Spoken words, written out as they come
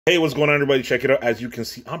Hey, what's going on, everybody? Check it out. As you can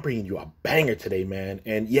see, I'm bringing you a banger today, man.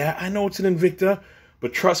 And yeah, I know it's an Invicta,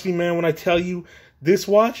 but trust me, man, when I tell you this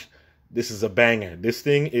watch, this is a banger. This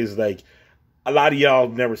thing is like, a lot of y'all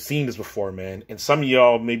have never seen this before, man. And some of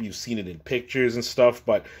y'all, maybe you've seen it in pictures and stuff,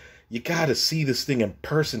 but you gotta see this thing in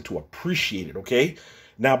person to appreciate it, okay?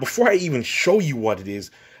 Now, before I even show you what it is,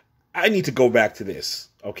 I need to go back to this,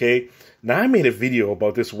 okay? Now, I made a video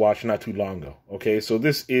about this watch not too long ago, okay? So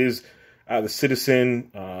this is the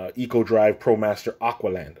Citizen Eco Drive ProMaster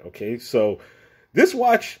Aqualand, okay? So this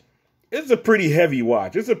watch is a pretty heavy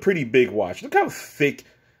watch. It's a pretty big watch. Look how thick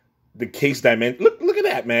the case dimension. Look at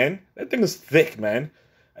that, man. That thing is thick, man.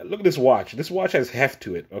 Look at this watch. This watch has heft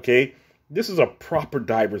to it, okay? This is a proper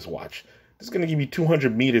diver's watch. This is going to give you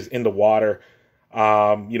 200 meters in the water,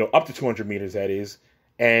 you know, up to 200 meters, that is.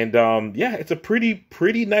 And yeah, it's a pretty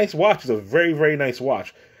nice watch. It's a very nice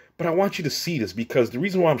watch. But I want you to see this because the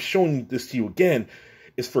reason why I'm showing this to you again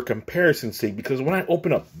is for comparison's sake. Because when I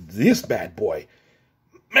open up this bad boy,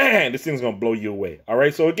 man, this thing's going to blow you away. All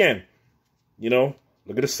right, so again, you know,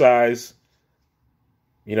 look at the size,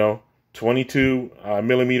 you know, 22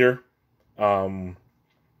 millimeter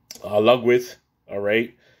lug width, all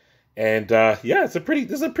right? And yeah, this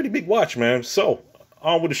is a pretty big watch, man. So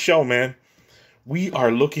on with the show, man. We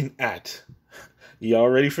are looking at, y'all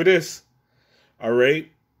ready for this? All right.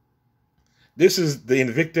 This is the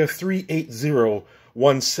Invicta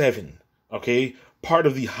 38017, okay? Part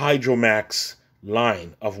of the Hydromax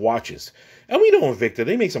line of watches. And we know Invicta,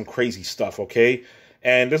 they make some crazy stuff, okay?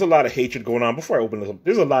 And there's a lot of hatred going on. Before I open this up,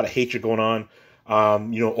 there's a lot of hatred going on,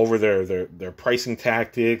 you know, over their pricing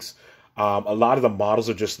tactics. A lot of the models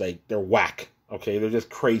are just like, they're whack, okay? They're just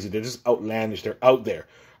crazy. They're just outlandish. They're out there,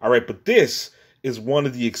 all right? But this is one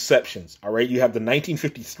of the exceptions, all right? You have the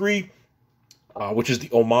 1953, which is the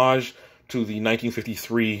homage to the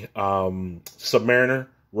 1953 Submariner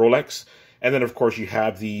Rolex. And then, of course, you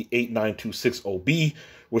have the 8926OB,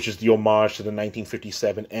 which is the homage to the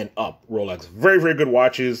 1957 and up Rolex. Very good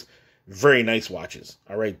watches. Very nice watches.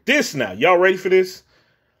 All right, this now. Y'all ready for this?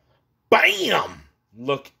 Bam!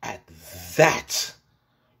 Look at that.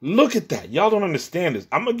 Look at that. Y'all don't understand this.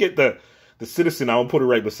 I'm going to get the Citizen. I'm going to put it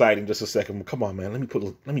right beside in just a second. Come on, man. Let me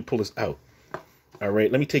pull this out. All right,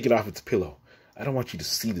 let me take it off its pillow. I don't want you to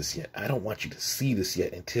see this yet. I don't want you to see this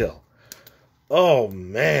yet until... Oh,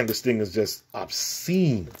 man, this thing is just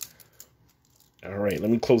obscene. All right, let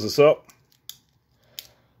me close this up.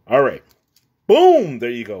 All right. Boom! There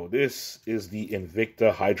you go. This is the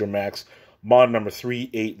Invicta Hydromax model number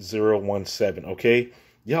 38017, okay?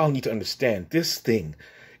 Y'all need to understand, this thing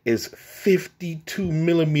is 52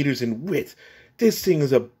 millimeters in width. This thing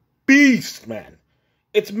is a beast, man.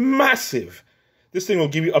 It's massive. This thing will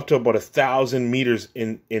give you up to about 1,000 meters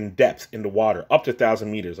in depth in the water, up to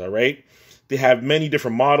 1,000 meters, all right? They have many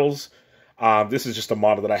different models. This is just a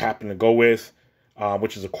model that I happen to go with,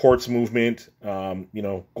 which is a quartz movement, you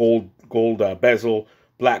know, gold bezel,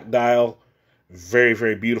 black dial.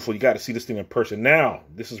 Very beautiful. You got to see this thing in person. Now,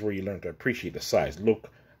 this is where you learn to appreciate the size. Look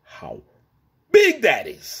how big that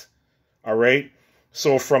is, all right?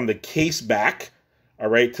 So from the case back, all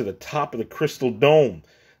right, to the top of the crystal dome,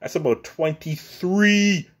 that's about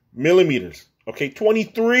 23 millimeters. Okay,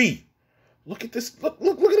 23. Look at this. Look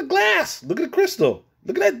at the glass. Look at the crystal.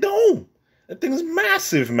 Look at that dome. That thing is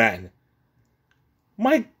massive, man.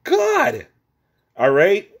 My God. All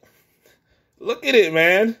right. Look at it,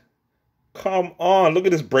 man. Come on. Look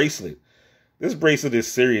at this bracelet. This bracelet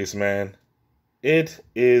is serious, man. It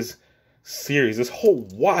is serious. This whole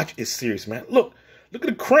watch is serious, man. Look at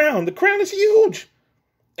the crown. The crown is huge.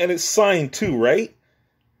 And it's signed too, right?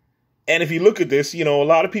 And if you look at this, you know, a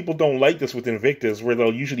lot of people don't like this with Invictas, where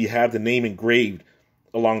they'll usually have the name engraved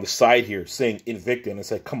along the side here saying Invicta. And it's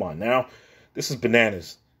like, come on now, this is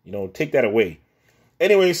bananas. You know, take that away.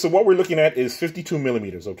 Anyway, so what we're looking at is 52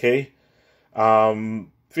 millimeters, okay?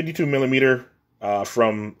 52 millimeter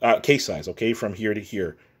from case size, okay? From here to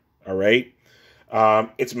here, all right?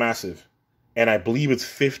 It's massive. And I believe it's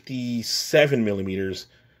 57 millimeters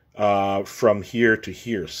from here to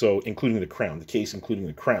here. So including the crown, the case including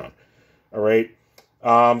the crown. All right,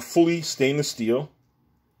 fully stainless steel,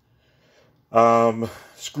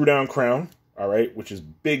 screw down crown. All right, which is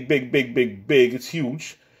big. It's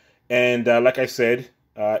huge, and like I said,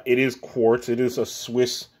 it is quartz. It is a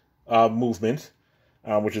Swiss movement,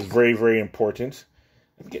 which is very important.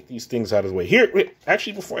 Let me get these things out of the way. Here,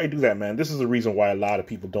 actually, before I do that, man, this is the reason why a lot of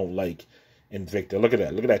people don't like Invicta. Look at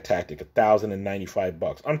that. Look at that tactic.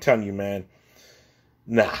 $1,095. I'm telling you, man.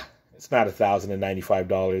 Nah. It's not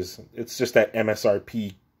 $1,095. It's just that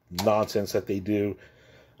MSRP nonsense that they do.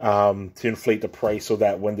 to inflate the price so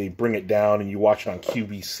that when they bring it down and you watch it on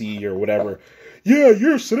QVC or whatever, yeah,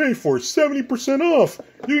 yours today for 70% off.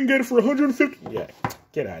 You can get it for 150. Yeah,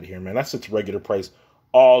 get out of here, man. That's its regular price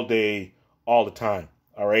all day, all the time.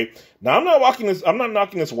 All right. Now I'm not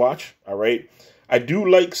knocking this watch. All right. I do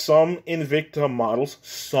like some Invicta models.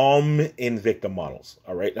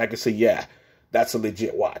 All right. And I can say, yeah, that's a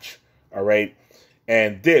legit watch. All right.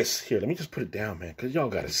 And this here, let me just put it down, man, because y'all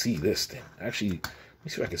got to see this thing. Actually, let me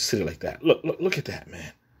see if I can sit it like that. Look at that,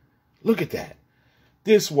 man. Look at that.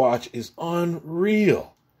 This watch is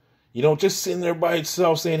unreal. You know, just sitting there by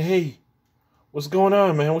itself saying, hey, what's going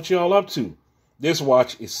on, man? What y'all up to? This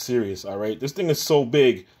watch is serious, all right? This thing is so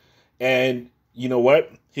big. And you know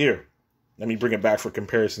what? Here, let me bring it back for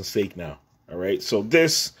comparison's sake now, all right? So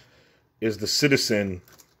this is the Citizen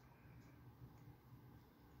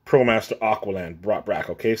ProMaster Aqualand brought back,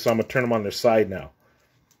 okay? So I'm going to turn them on their side now.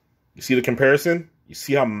 You see the comparison? You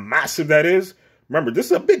see how massive that is? Remember, this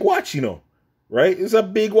is a big watch, you know, right? It's a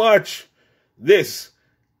big watch. This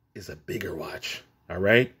is a bigger watch, all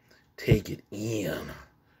right? Take it in,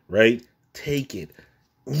 right? Take it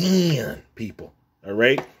in, people, all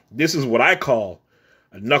right? This is what I call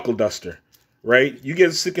a knuckle duster, right? You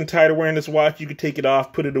get sick and tired of wearing this watch, you can take it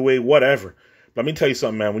off, put it away, whatever. But let me tell you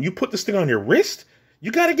something, man. When you put this thing on your wrist, you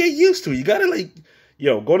got to get used to it. You got to, like,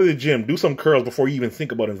 go to the gym, do some curls before you even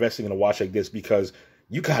think about investing in a watch like this, because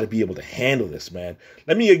you got to be able to handle this, man.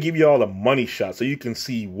 Let me give you all the money shot so you can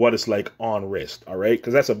see what it's like on wrist, all right?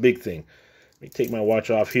 Because that's a big thing. Let me take my watch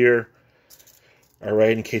off here. All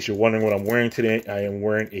right, in case you're wondering what I'm wearing today, I am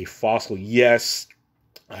wearing a Fossil. Yes,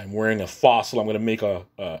 I'm wearing a Fossil. I'm going to make a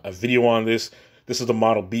video on this. This is the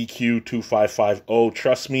model BQ2550.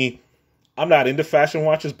 Trust me, I'm not into fashion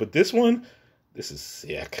watches, but this one, this is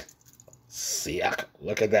sick. Sick.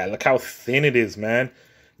 Look at that. Look how thin it is, man.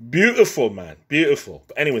 Beautiful, man. Beautiful.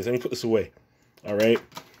 But anyways, let me put this away. All right.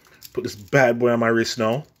 Put this bad boy on my wrist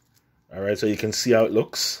now. All right, so you can see how it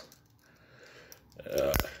looks.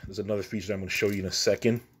 There's another feature I'm going to show you in a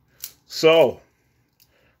second. So,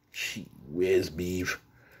 gee whiz, beef.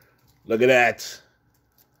 Look at that.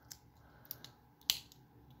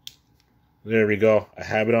 There we go. I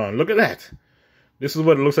have it on. Look at that. This is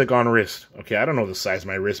what it looks like on wrist. Okay, I don't know the size of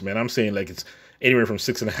my wrist, man. I'm saying like it's anywhere from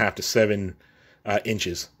 6.5 to 7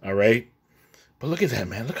 inches. All right. But look at that,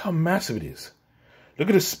 man. Look how massive it is. Look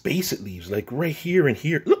at the space it leaves, like right here and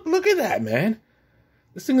here. Look at that, man.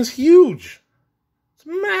 This thing is huge. It's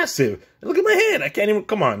massive. And look at my hand. I can't even,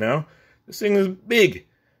 come on now. This thing is big.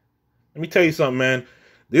 Let me tell you something, man.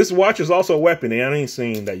 This watch is also a weapon. And I ain't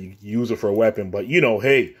saying that you use it for a weapon, but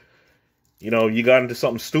hey, you got into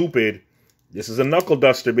something stupid. This is a knuckle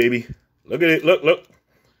duster, baby. Look at it. Look.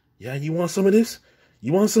 Yeah, you want some of this?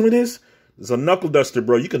 You want some of this? This is a knuckle duster,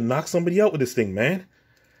 bro. You can knock somebody out with this thing, man.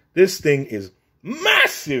 This thing is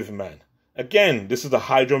massive, man. Again, this is the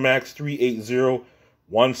Hydromax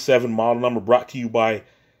 38017 model number, brought to you by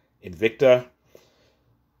Invicta.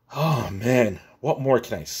 Oh, man. What more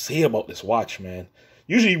can I say about this watch, man?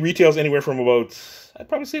 Usually retails anywhere from about, I'd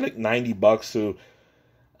probably say like $90 to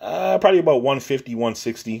probably about $150,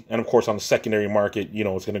 $160. And of course, on the secondary market,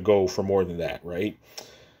 it's going to go for more than that, right?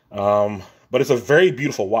 But it's a very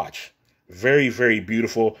beautiful watch. Very, very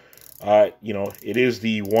beautiful. It is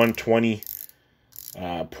the 120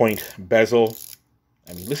 point bezel.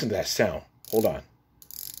 I mean, listen to that sound. Hold on.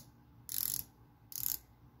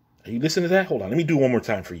 Are you listening to that? Hold on. Let me do it one more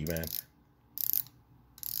time for you, man.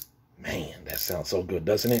 Man, that sounds so good,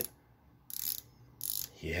 doesn't it?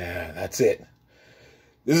 Yeah, that's it.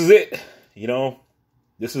 This is it.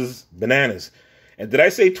 This is bananas. And did I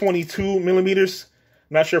say 22 millimeters?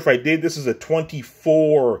 I'm not sure if I did. This is a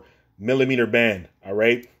 24 millimeter band. All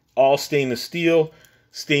right. All stainless steel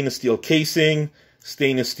casing,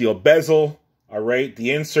 stainless steel bezel. All right.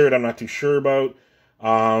 The insert, I'm not too sure about.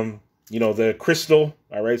 The crystal.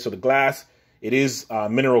 All right. So the glass, it is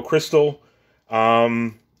mineral crystal.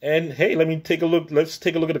 And hey, let me take a look. Let's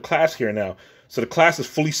take a look at the clasp here now. So the clasp is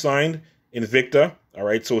fully signed Invicta. All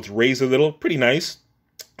right. So it's raised a little, pretty nice.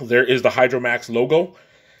 There is the Hydromax logo.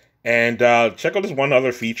 And check out this one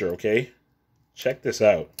other feature. Okay. Check this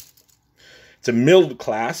out. It's a milled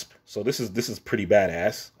clasp. So this is pretty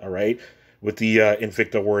badass. All right. With the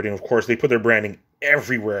Invicta wording. Of course, they put their branding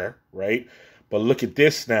everywhere. Right. But look at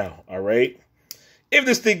this now. All right. If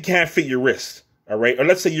this thing can't fit your wrist. All right. Or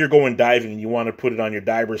let's say you're going diving and you want to put it on your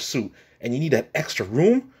diver's suit and you need that extra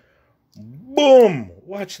room. Boom.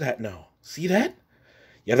 Watch that now. See that?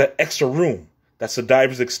 You have that extra room. That's the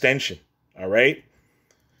diver's extension. All right.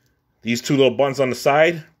 These two little buttons on the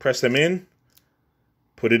side, press them in,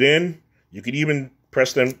 put it in. You could even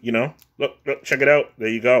press them, you know. Look, check it out. There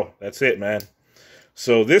you go. That's it, man.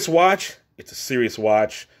 So this watch, it's a serious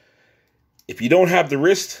watch. If you don't have the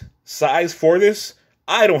wrist size for this,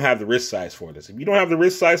 I don't have the wrist size for this. If you don't have the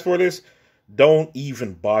wrist size for this, don't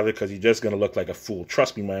even bother, because you're just going to look like a fool.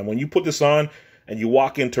 Trust me, man. When you put this on and you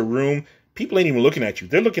walk into a room, people ain't even looking at you.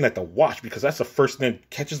 They're looking at the watch, because that's the first thing that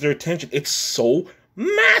catches their attention. It's so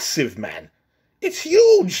massive, man. It's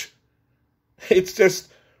huge. It's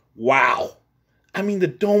just, wow. I mean, the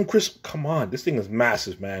dome crystal, come on. This thing is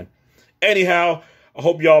massive, man. Anyhow, I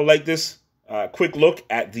hope y'all like this quick look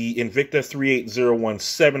at the Invicta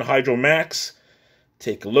 38017 Hydromax.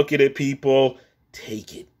 Take a look at it, people.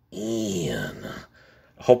 Take it in.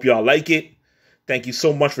 I hope y'all like it. Thank you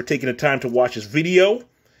so much for taking the time to watch this video.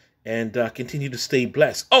 And continue to stay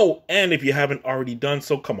blessed. Oh, and if you haven't already done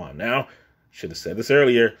so, come on now. Should have said this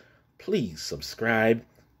earlier. Please subscribe.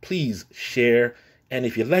 Please share. And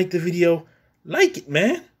if you like the video, like it,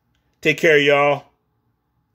 man. Take care, y'all.